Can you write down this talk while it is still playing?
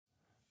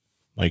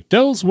Mike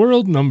Dell's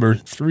World number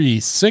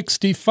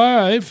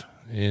 365,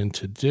 and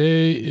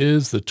today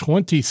is the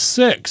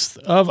 26th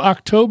of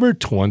October,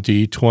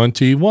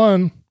 2021.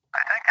 I think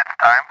it's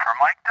time for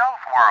Mike Dell's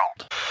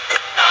World.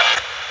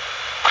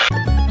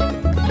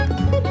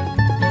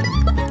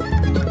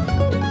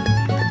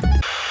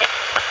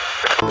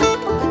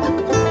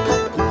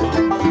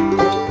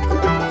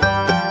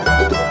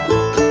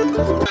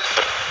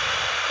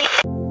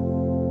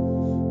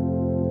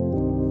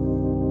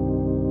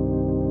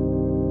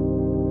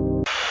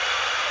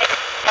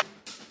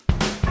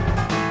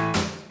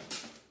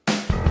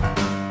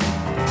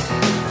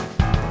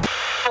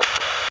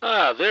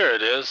 There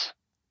it is.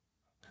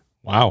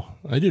 Wow,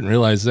 I didn't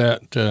realize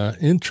that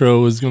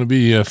intro was going to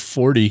be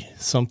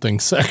 40-something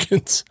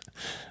seconds.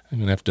 I'm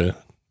going to have to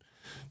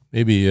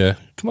maybe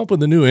come up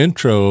with a new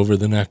intro over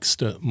the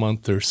next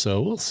month or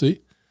so. We'll see.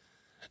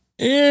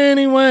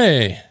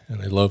 Anyway,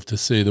 and I love to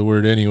say the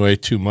word anyway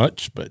too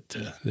much, but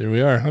there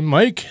we are. I'm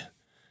Mike,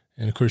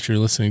 and of course you're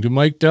listening to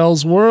Mike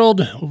Dell's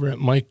World over at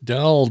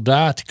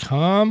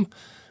mikedell.com.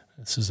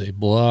 This is a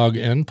blog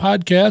and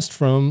podcast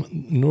from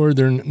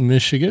northern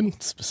Michigan,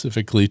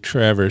 specifically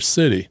Traverse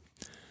City.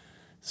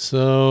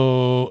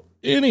 So,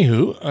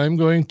 anywho, I'm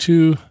going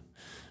to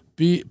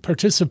be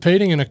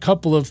participating in a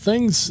couple of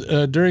things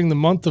during the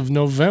month of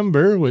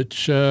November,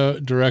 which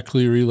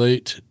directly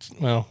relate,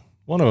 well,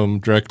 one of them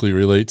directly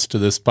relates to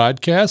this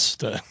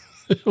podcast.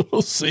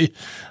 We'll see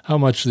how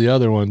much the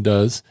other one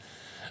does.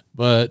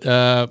 But,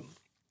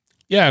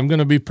 yeah, I'm going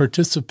to be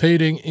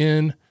participating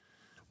in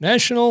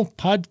National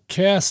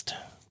Podcast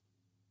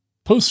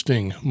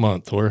Posting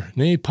Month, or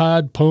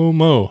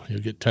NAPOD. You'll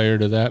get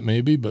tired of that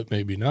maybe, but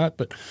maybe not.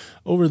 But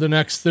over the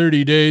next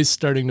 30 days,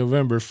 starting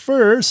November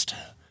 1st,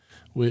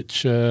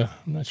 which I'm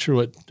not sure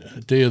what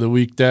day of the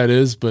week that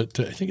is, but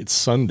I think it's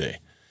Sunday.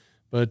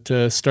 But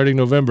starting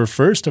November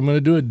 1st, I'm going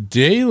to do a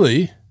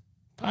daily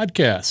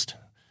podcast.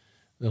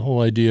 The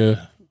whole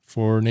idea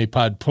for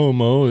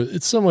NAPOD,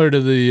 it's similar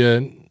to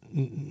the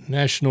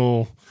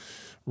National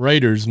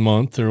Writers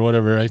Month or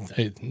whatever,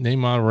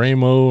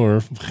 NaMoRaMo,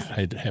 or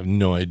I have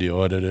no idea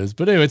what it is.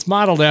 But anyway, it's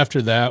modeled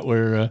after that,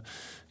 where,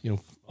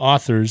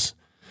 authors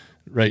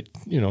write,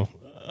 a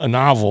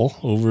novel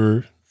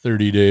over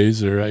 30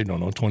 days, or I don't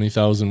know,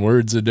 20,000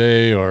 words a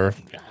day, or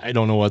I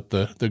don't know what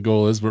the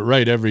goal is, but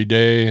write every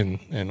day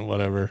and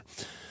whatever.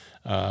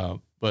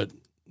 But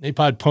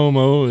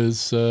NAPOD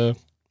is a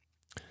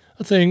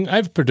thing.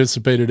 I've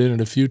participated in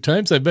it a few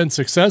times. I've been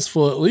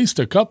successful at least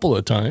a couple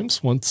of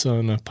times, once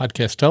on a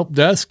podcast help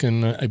desk,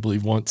 and I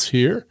believe once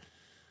here.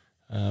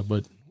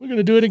 But we're going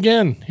to do it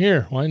again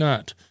here. Why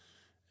not?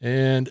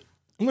 And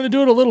I'm going to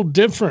do it a little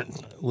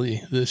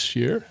differently this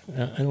year.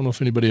 I don't know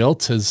if anybody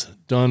else has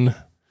done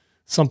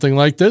something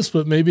like this,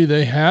 but maybe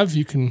they have.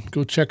 You can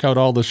go check out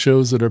all the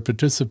shows that are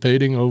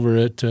participating over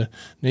at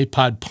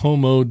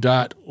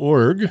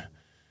napodpomo.org.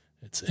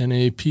 It's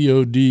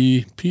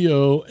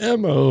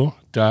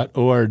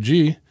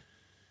NAPODPOMO.org.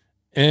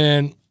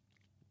 And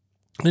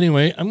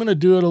anyway, I'm going to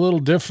do it a little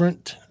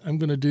different. I'm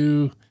going to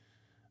do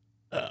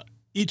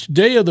each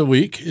day of the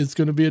week is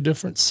going to be a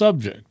different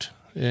subject.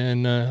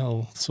 And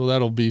so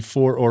that'll be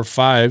 4 or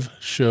 5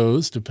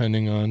 shows,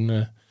 depending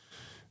on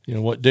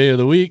what day of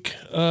the week,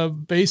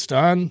 based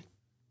on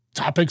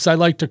topics I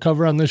like to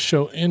cover on this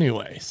show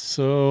anyway.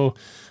 So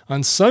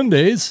on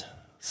Sundays,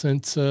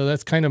 since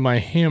that's kind of my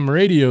ham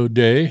radio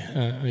day,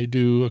 I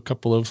do a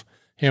couple of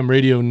ham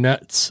radio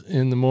nets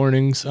in the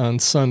mornings on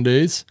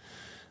Sundays.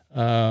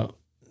 And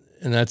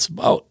that's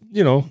about,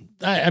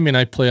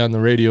 I play on the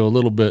radio a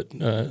little bit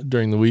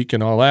during the week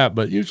and all that,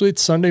 but usually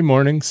it's Sunday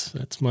mornings.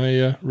 That's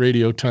my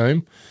radio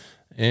time.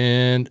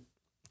 And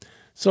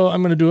so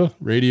I'm going to do a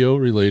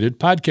radio-related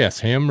podcast,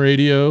 ham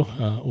radio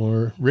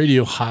or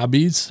radio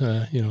hobbies.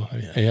 I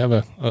have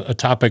a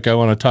topic I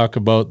want to talk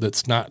about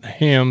that's not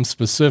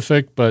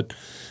ham-specific, but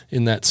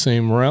in that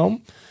same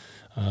realm.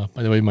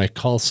 By the way, my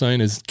call sign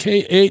is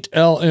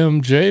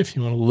K8LMJ if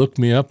you want to look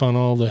me up on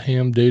all the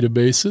ham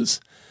databases.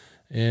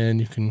 And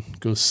you can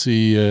go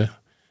see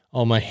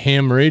all my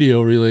ham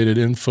radio-related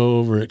info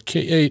over at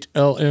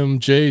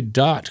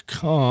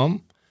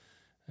K8LMJ.com.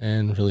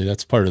 And really,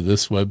 that's part of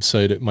this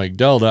website at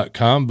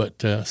mikedell.com,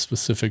 but a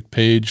specific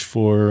page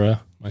for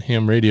my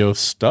ham radio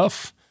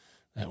stuff.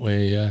 That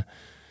way,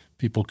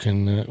 people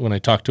can, when I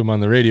talk to them on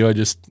the radio, I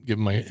just give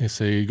them I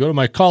say, go to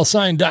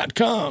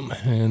mycallsign.com,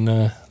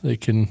 and they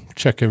can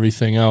check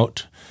everything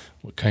out,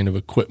 what kind of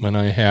equipment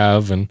I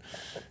have, and,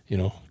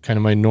 kind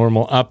of my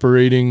normal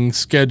operating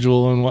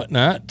schedule and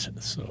whatnot.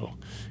 So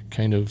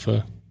kind of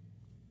a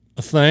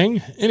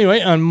thing.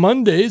 Anyway, on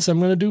Mondays, I'm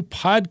going to do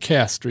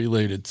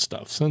podcast-related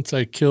stuff. Since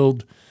I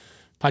killed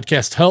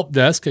Podcast Help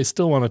Desk, I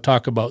still want to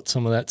talk about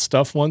some of that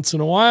stuff once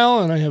in a while,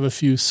 and I have a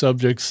few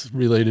subjects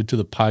related to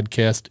the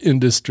podcast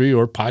industry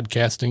or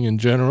podcasting in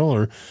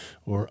general,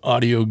 or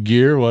audio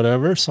gear,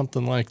 whatever,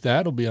 something like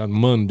that. It'll be on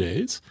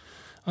Mondays.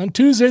 On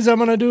Tuesdays, I'm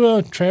going to do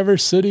a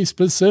Traverse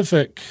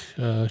City-specific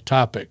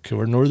topic,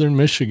 or Northern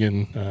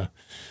Michigan,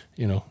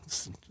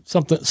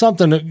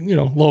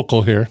 something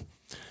local here.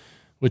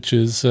 which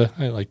is,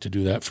 I like to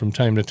do that from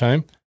time to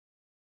time.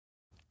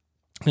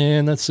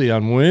 And let's see,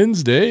 on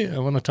Wednesday, I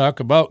want to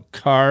talk about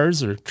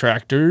cars or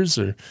tractors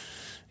or,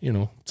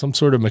 some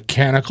sort of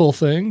mechanical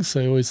things.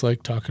 I always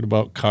like talking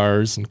about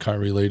cars and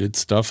car-related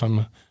stuff. I'm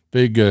a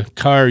big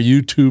car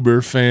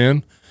YouTuber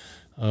fan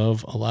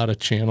of a lot of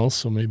channels,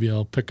 so maybe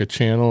I'll pick a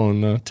channel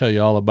and tell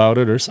you all about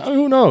it, or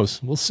who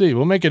knows? We'll see.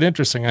 We'll make it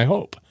interesting, I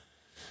hope.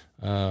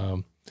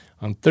 On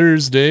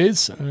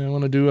Thursdays, I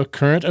want to do a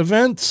current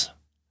events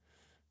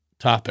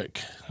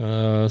topic,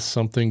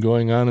 something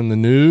going on in the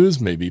news,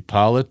 maybe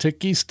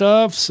politicky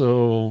stuff.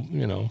 So,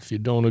 if you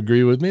don't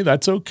agree with me,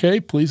 that's okay.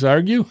 Please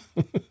argue.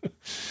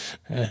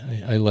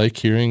 I like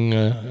hearing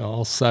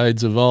all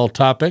sides of all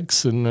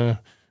topics, and I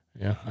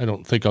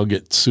don't think I'll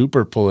get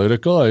super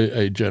political.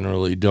 I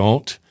generally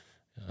don't.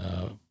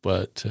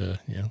 But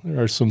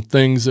there are some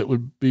things that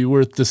would be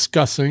worth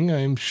discussing,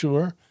 I'm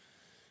sure.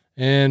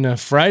 And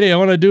Friday, I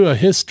want to do a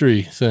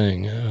history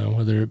thing,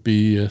 whether it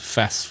be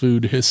fast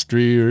food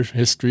history or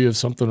history of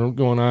something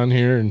going on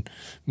here in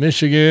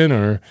Michigan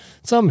or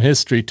some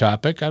history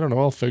topic. I don't know.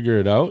 I'll figure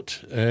it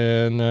out.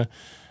 And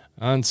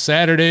on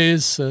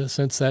Saturdays,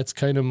 since that's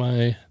kind of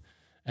my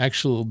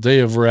actual day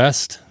of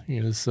rest,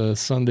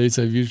 Sundays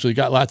I've usually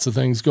got lots of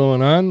things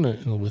going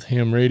on with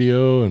ham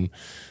radio and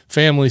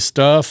family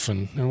stuff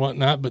and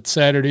whatnot, but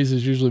Saturdays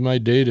is usually my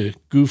day to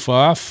goof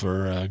off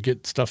or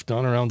get stuff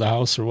done around the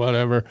house or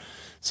whatever.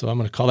 So I'm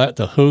going to call that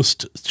the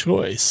host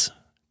choice.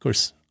 Of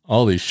course,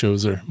 all these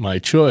shows are my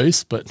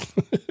choice, but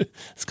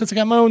it's because I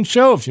got my own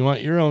show. If you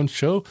want your own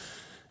show,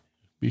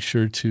 be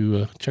sure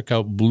to check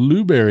out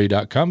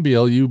blueberry.com,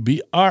 BLUBRRY.com,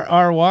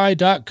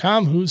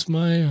 who's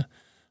my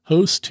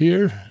host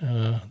here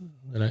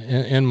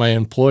and my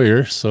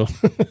employer. So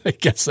I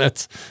guess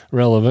that's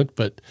relevant,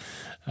 but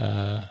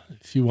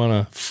if you want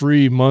a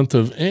free month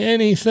of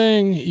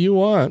anything you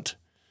want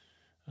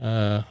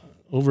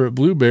over at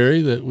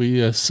Blueberry that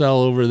we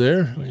sell over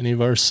there, any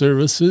of our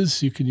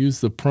services, you can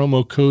use the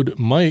promo code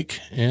Mike,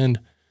 and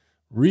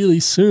really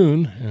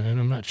soon, and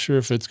I'm not sure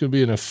if it's going to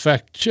be in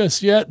effect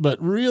just yet,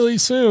 but really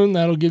soon,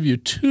 that'll give you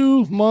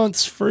 2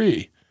 months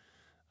free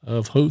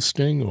of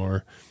hosting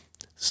or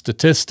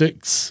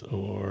statistics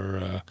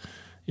or,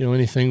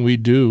 anything we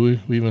do.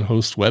 We even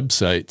host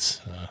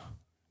websites.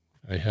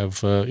 I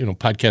have,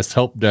 podcast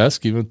help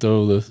desk, even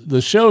though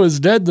the show is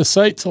dead, the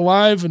site's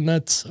alive, and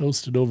that's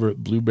hosted over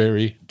at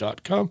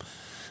blueberry.com.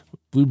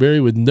 Blueberry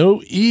with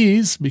no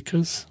E's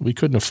because we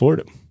couldn't afford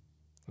it.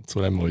 That's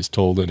what I'm always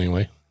told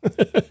anyway.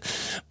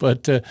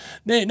 But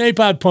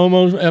Napod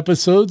Pomo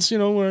episodes,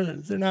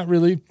 they're not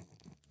really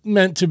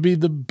meant to be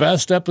the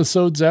best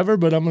episodes ever,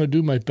 but I'm going to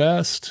do my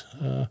best.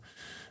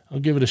 I'll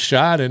give it a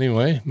shot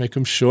anyway. Make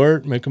them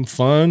short, make them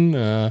fun.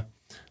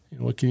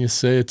 What can you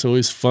say? It's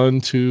always fun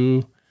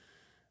to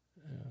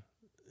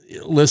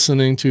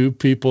listening to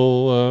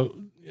people,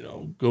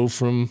 go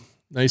from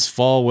nice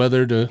fall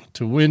weather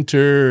to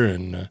winter.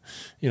 And,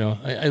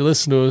 I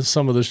listen to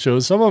some of the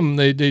shows. Some of them,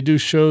 they do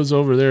shows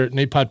over there at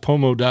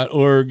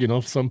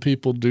napodpomo.org. Some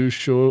people do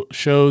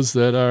shows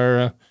that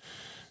are,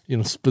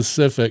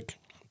 specific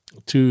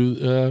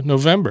to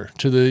November,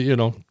 to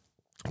the,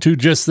 to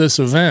just this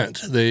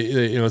event. They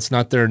it's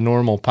not their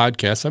normal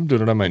podcast. I'm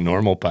doing it on my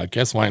normal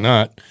podcast. Why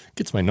not?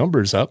 Gets my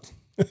numbers up.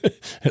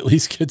 At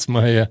least gets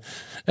my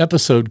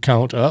episode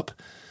count up.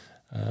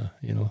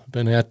 I've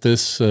been at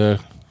this,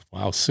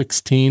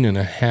 16 and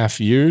a half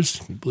years.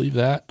 Can you believe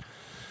that?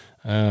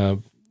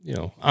 On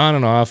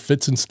and off,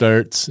 fits and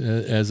starts,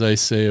 as I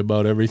say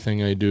about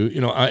everything I do.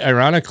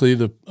 Ironically,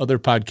 the other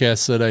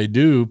podcasts that I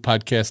do,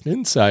 Podcast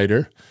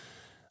Insider,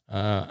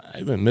 I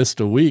haven't missed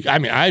a week. I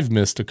mean, I've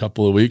missed a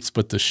couple of weeks,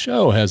 but the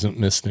show hasn't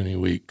missed any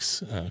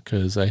weeks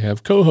because I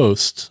have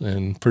co-hosts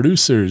and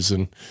producers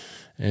and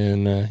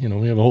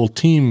we have a whole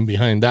team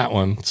behind that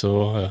one.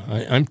 So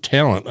I'm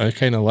talent. I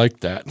kind of like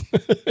that.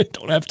 I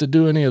don't have to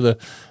do any of the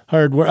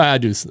hard work. I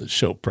do the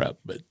show prep,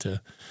 but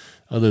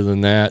other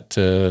than that,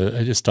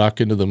 I just talk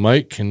into the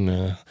mic,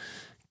 and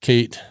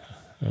Kate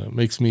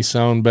makes me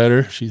sound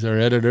better. She's our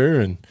editor,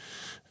 and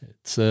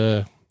it's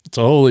a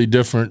wholly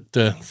different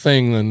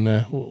thing than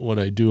what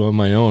I do on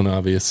my own,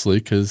 obviously,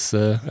 because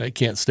I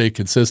can't stay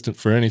consistent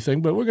for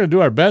anything. But we're going to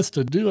do our best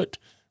to do it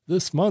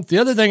this month. The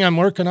other thing I'm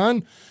working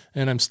on,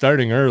 and I'm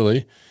starting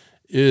early,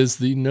 is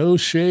the No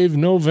Shave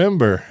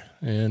November.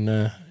 And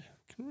I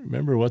can't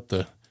remember what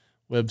the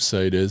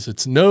website is.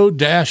 It's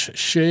no-shave.org.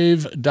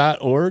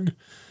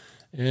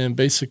 And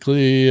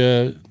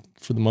basically,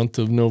 for the month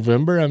of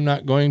November, I'm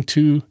not going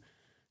to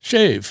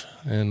shave.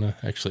 And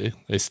actually,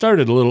 I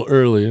started a little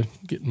early,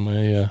 getting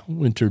my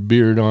winter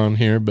beard on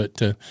here,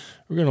 but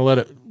we're going to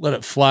let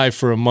it fly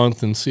for a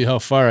month and see how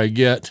far I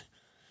get.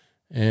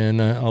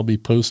 And I'll be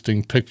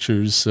posting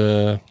pictures.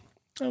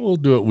 We'll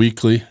do it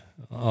weekly.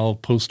 I'll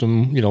post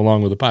them,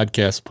 along with the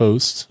podcast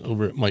posts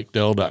over at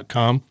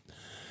MikeDell.com.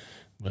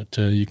 But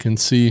you can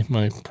see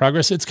my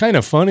progress. It's kind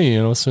of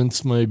funny,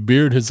 since my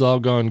beard has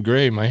all gone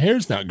gray. My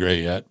hair's not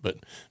gray yet, but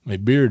my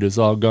beard has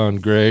all gone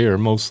gray or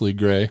mostly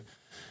gray.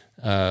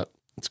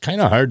 it's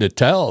kind of hard to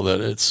tell that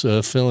it's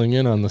filling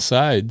in on the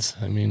sides.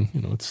 I mean,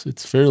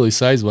 it's fairly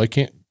sizable. I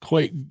can't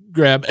quite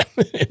grab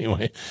it.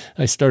 Anyway,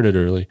 I started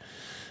early,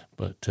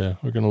 but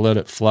we're going to let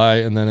it fly.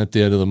 And then at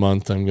the end of the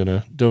month, I'm going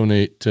to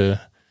donate 2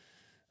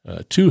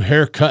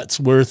 haircuts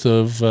worth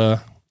of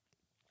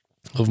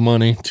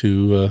money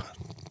to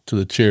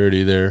the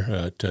charity there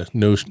at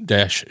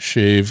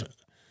no-shave.org,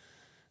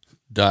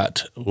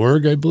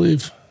 I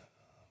believe.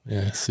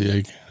 Yeah,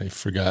 see, I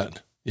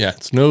forgot. Yeah,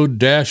 it's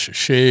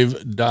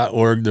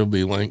no-shave.org. There'll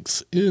be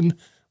links in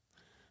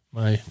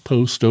my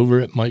post over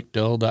at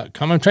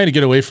MikeDell.com. I'm trying to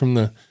get away from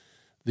the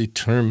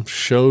term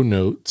show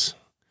notes,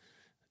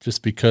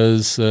 just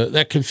because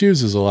that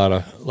confuses a lot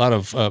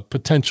of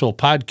potential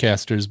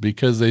podcasters,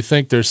 because they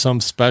think there's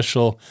some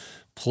special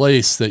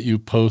place that you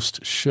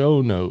post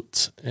show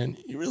notes, and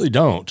you really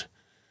don't.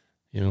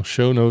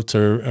 Show notes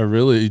are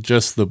really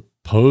just the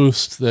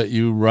post that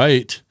you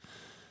write,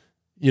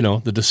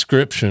 the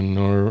description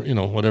or,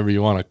 whatever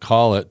you want to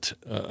call it,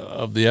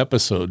 of the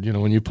episode.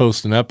 When you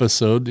post an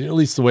episode, at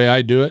least the way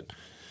I do it,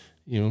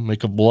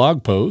 make a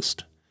blog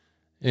post,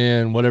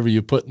 and whatever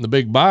you put in the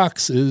big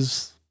box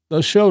is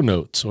the show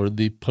notes or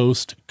the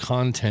post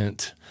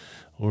content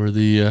or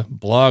the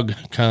blog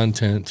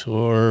content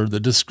or the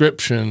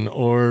description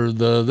or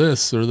the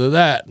this or the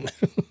that.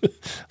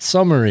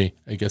 Summary,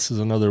 I guess, is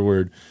another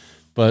word.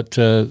 But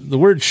the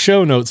word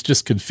show notes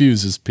just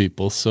confuses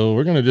people. So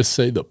we're going to just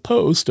say the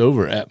post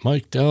over at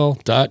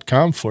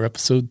MikeDell.com for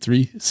episode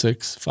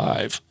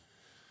 365.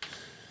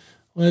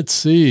 Let's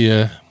see.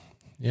 Yeah,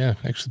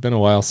 actually it's been a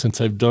while since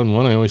I've done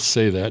one. I always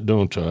say that,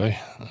 don't I?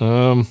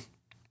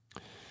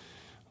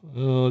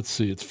 Let's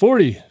see. It's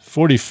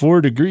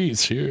 44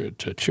 degrees here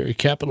at Cherry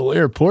Capital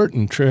Airport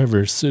in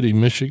Traverse City,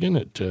 Michigan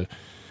at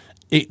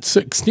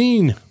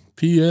 8:16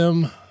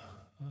 p.m.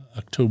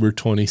 October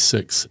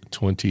 26,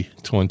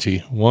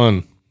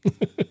 2021.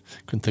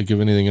 Couldn't think of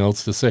anything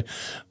else to say.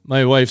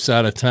 My wife's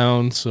out of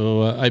town,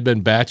 so I've been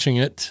batching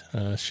it.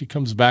 She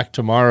comes back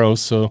tomorrow,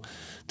 so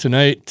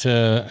tonight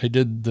I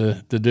did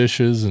the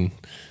dishes and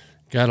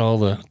got all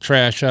the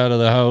trash out of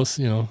the house,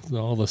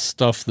 all the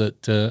stuff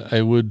that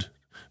I would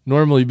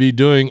normally be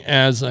doing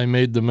as I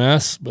made the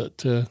mess,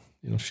 but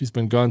she's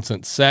been gone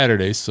since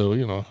Saturday,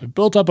 so I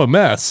built up a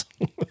mess.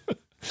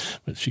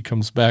 But she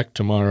comes back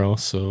tomorrow,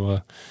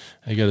 so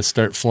I got to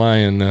start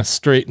flying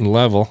straight and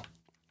level.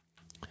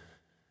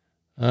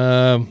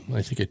 I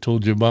think I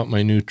told you about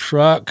my new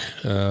truck.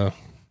 I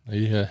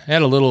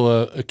had a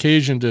little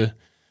occasion to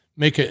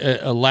make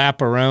a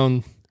lap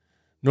around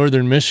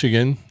northern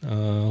Michigan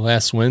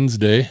last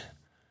Wednesday.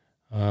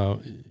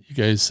 You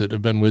guys that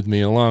have been with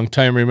me a long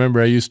time remember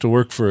I used to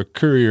work for a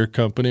courier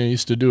company. I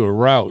used to do a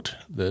route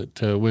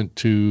that went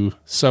to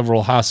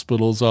several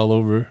hospitals all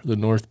over the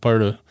north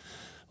part of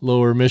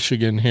lower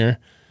Michigan here.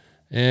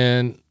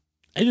 And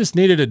I just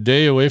needed a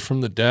day away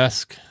from the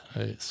desk.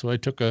 So I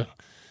took a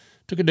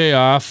day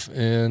off,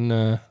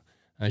 and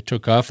I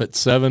took off at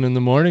 7 in the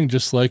morning,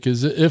 just like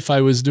as if I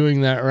was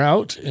doing that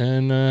route,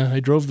 and I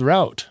drove the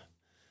route.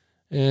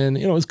 And,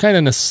 it was kind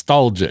of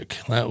nostalgic.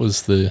 That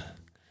was the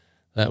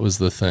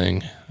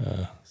thing.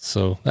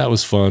 So that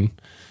was fun.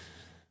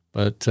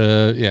 But,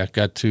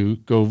 got to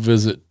go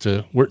visit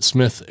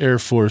Wurtsmith Air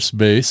Force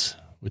Base,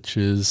 which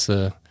is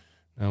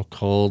now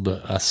called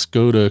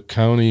Oscoda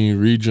County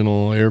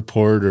Regional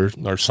Airport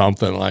or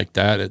something like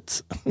that.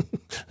 It's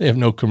they have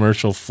no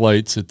commercial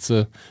flights. It's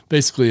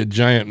basically a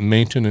giant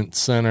maintenance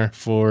center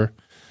for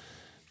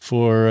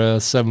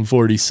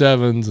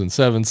 747s and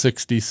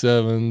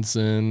 767s,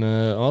 and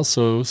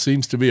also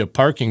seems to be a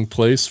parking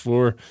place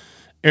for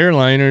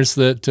airliners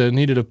that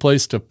needed a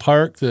place to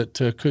park that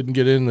couldn't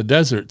get in the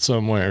desert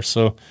somewhere.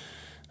 So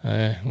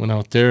I went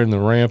out there, and the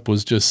ramp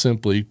was just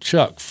simply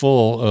chock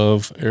full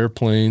of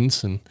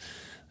airplanes, and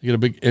they got a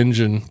big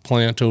engine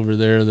plant over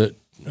there that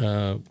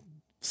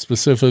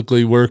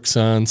specifically works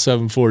on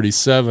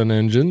 747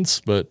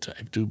 engines, but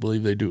I do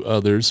believe they do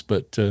others.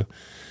 But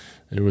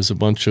there was a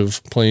bunch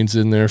of planes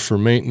in there for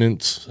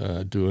maintenance,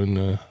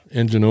 doing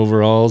engine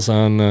overhauls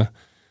and I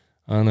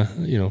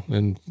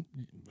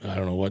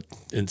don't know what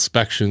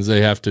inspections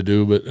they have to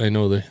do, but I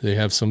know they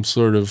have some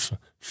sort of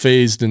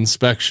phased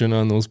inspection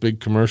on those big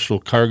commercial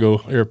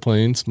cargo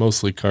airplanes,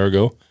 mostly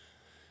cargo.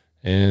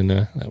 And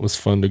that was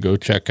fun to go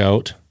check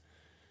out.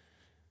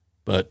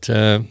 But,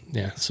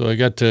 so I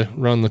got to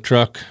run the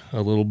truck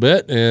a little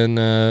bit, and,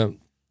 I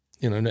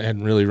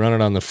hadn't really run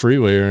it on the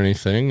freeway or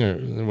anything, or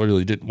there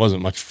really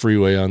wasn't much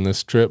freeway on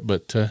this trip.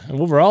 But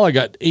overall, I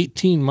got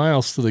 18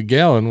 miles to the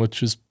gallon,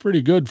 which is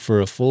pretty good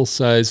for a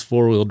full-size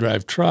four-wheel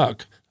drive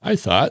truck, I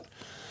thought.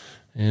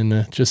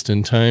 And just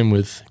in time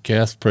with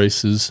gas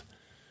prices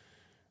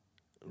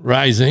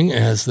rising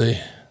as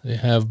they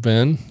have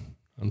been,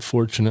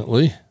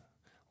 unfortunately.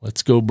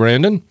 Let's go,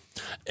 Brandon.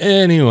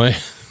 Anyway.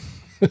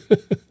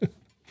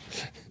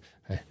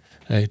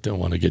 I don't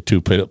want to get too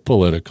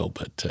political,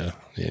 but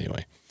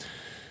anyway.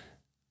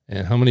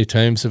 And how many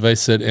times have I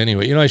said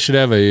anyway? You know, I should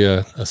have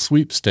a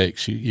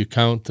sweepstakes. You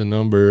count the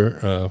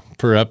number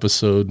per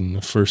episode, and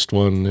the first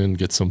one and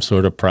get some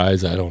sort of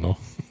prize. I don't know.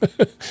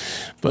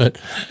 But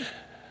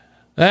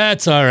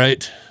that's all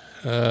right.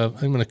 I'm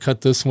going to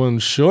cut this one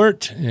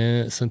short,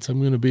 since I'm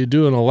going to be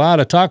doing a lot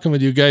of talking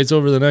with you guys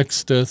over the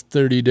next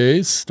 30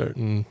 days,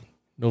 starting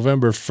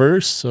November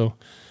 1st. So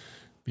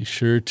be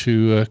sure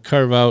to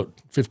carve out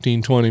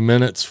 15, 20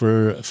 minutes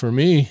for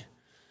me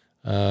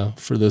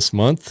for this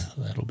month.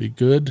 That'll be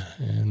good.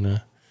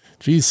 And,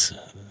 geez,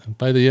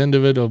 by the end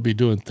of it, I'll be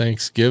doing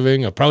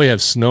Thanksgiving. I'll probably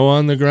have snow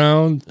on the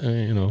ground.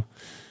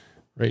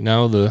 Right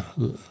now,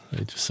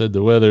 I just said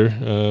the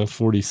weather,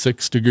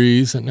 46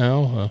 degrees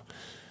now.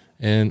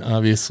 And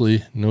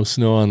obviously no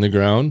snow on the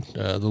ground.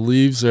 The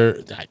leaves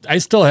I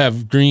still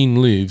have green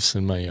leaves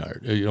in my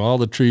yard. All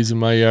the trees in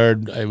my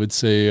yard, I would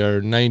say,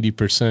 are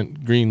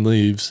 90% green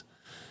leaves,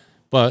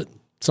 but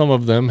some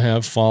of them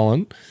have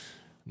fallen.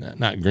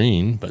 Not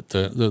green, but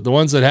the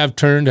ones that have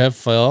turned have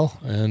fell,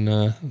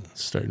 and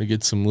starting to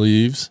get some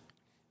leaves.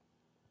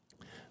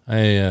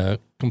 I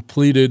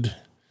completed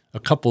a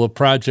couple of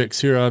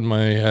projects here on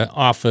my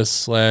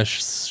office /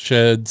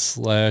 shed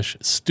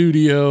 /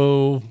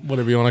 studio,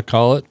 whatever you want to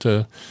call it.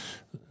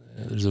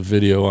 There's a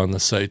video on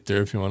the site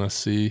there if you want to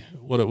see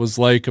what it was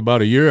like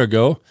about a year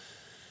ago.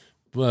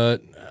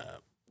 But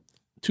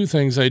two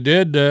things I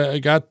did. I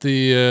got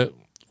the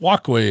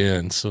walkway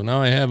in, so now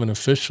I have an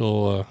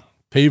official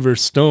paver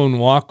stone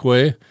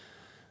walkway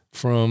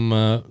from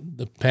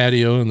the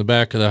patio in the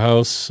back of the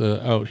house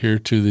out here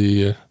to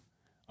the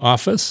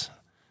office.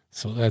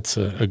 So that's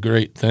a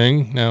great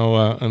thing. Now,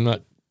 I'm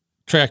not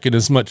tracking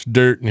as much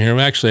dirt in here.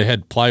 Actually, I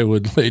had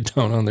plywood laid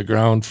down on the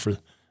ground for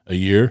a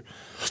year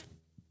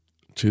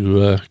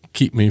to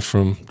keep me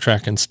from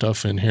tracking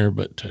stuff in here.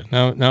 But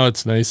now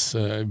it's nice.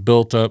 I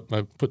built up.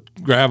 I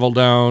put gravel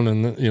down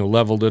and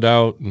leveled it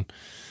out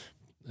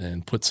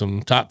and put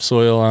some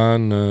topsoil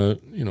on.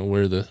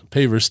 Where the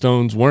paver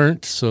stones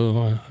weren't.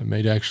 So I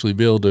might actually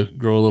be able to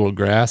grow a little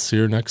grass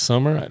here next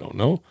summer. I don't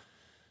know.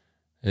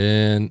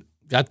 And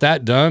got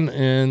that done,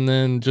 and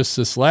then just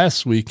this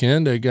last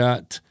weekend, I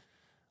got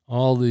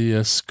all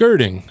the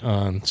skirting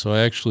on. So I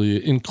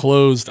actually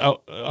enclosed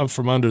out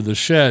from under the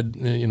shed.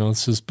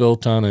 This is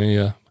built on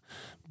a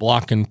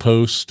block and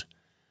post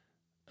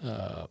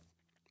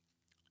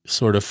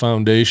sort of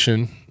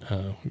foundation.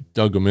 We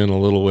dug them in a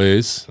little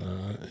ways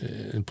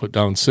and put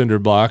down cinder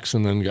blocks,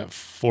 and then got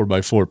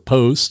 4x4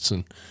 posts,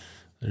 and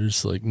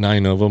there's like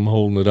 9 of them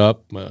holding it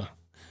up.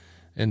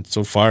 And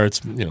so far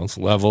it's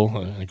level.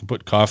 I can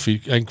put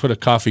a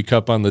coffee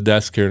cup on the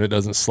desk here and it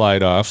doesn't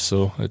slide off.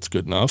 So it's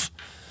good enough.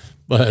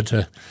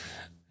 But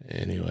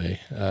anyway,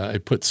 I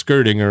put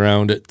skirting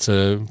around it,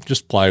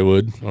 just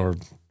plywood or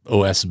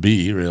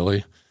OSB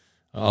really,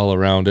 all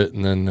around it.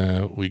 And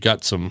then we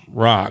got some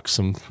rocks,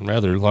 some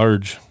rather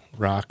large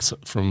rocks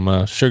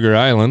from Sugar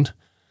Island.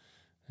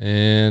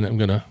 And I'm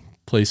going to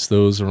place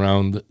those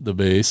around the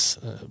base.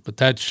 But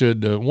that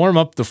should warm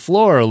up the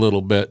floor a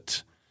little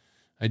bit.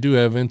 I do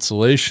have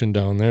insulation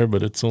down there,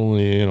 but it's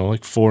only,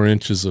 like 4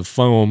 inches of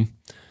foam,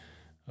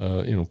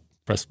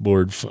 press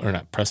board, or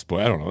not press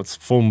board, I don't know, it's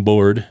foam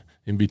board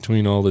in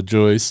between all the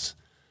joists,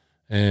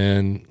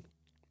 and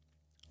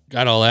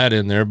got all that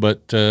in there,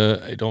 but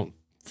I don't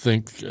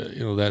think,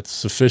 that's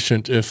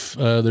sufficient if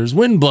there's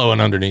wind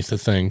blowing underneath the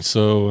thing.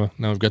 So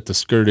now I've got the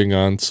skirting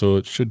on, so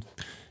it should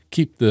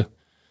keep the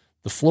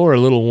floor a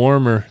little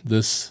warmer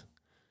this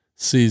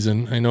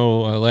season. I know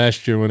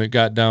last year when it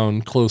got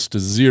down close to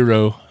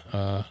 0,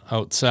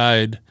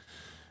 outside,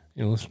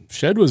 the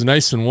shed was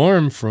nice and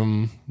warm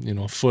from,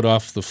 a foot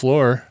off the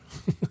floor,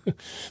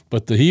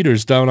 but the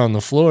heater's down on the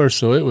floor,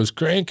 so it was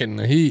cranking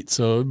the heat.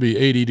 So it'd be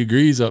 80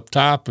 degrees up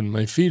top and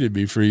my feet would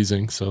be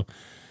freezing. So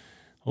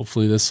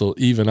hopefully this will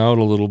even out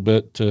a little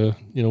bit.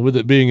 With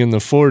it being in the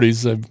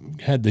 40s, I've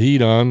had the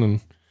heat on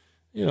and,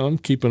 I'm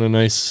keeping a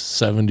nice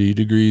 70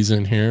 degrees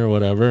in here or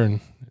whatever,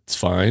 and it's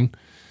fine.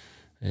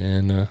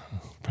 And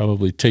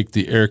probably take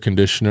the air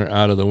conditioner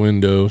out of the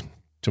window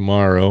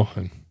tomorrow,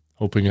 and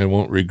hoping I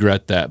won't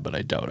regret that, but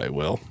I doubt I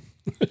will.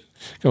 Can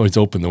always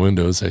open the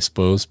windows, I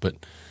suppose, but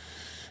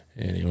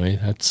anyway,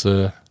 that's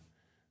that.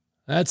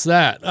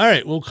 All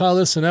right, we'll call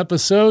this an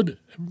episode.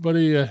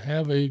 Everybody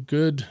have a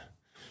good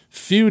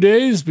few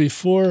days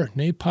before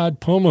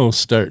Napod Pomo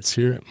starts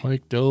here at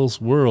Mike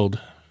Dell's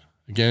World.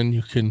 Again,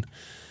 you can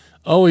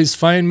always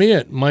find me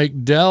at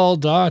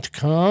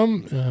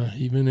MikeDell.com,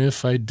 even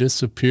if I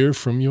disappear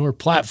from your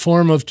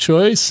platform of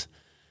choice.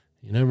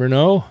 You never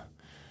know.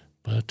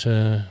 But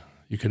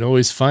you can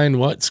always find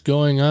what's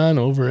going on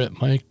over at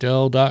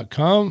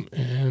MikeDell.com,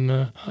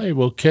 and I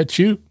will catch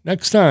you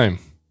next time.